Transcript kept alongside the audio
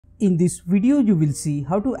In this video, you will see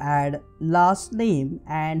how to add last name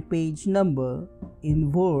and page number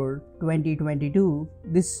in Word 2022.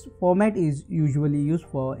 This format is usually used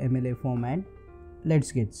for MLA format.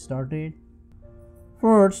 Let's get started.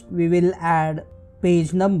 First, we will add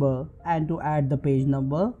page number, and to add the page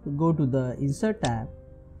number, go to the Insert tab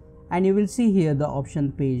and you will see here the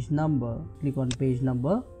option page number. Click on page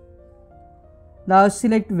number. Now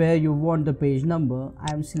select where you want the page number.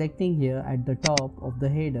 I am selecting here at the top of the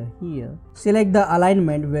header here. Select the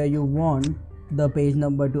alignment where you want the page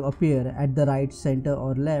number to appear, at the right, center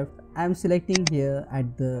or left. I am selecting here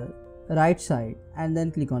at the right side and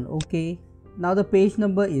then click on OK. Now the page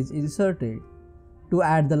number is inserted. To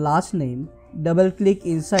add the last name, double click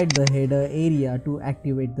inside the header area to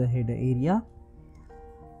activate the header area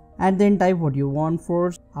and then type what you want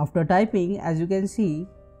first. After typing, as you can see,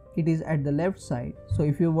 it is at the left side. So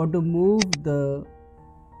if you want to move the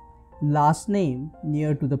last name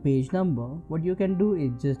near to the page number, what you can do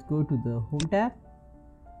is just go to the Home tab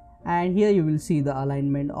and here you will see the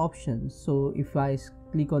alignment options. So if I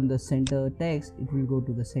click on the center text, it will go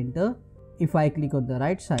to the center. If I click on the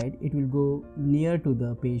right side, it will go near to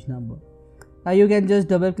the page number. Now you can just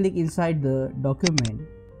double click inside the document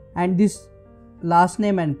and this last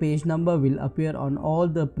name and page number will appear on all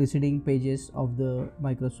the preceding pages of the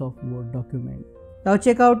Microsoft Word document. Now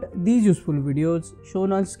check out these useful videos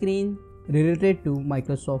shown on screen related to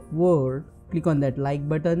Microsoft Word. Click on that like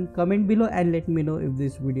button, comment below and let me know if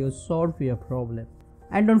this video solved your problem.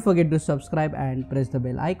 And don't forget to subscribe and press the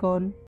bell icon.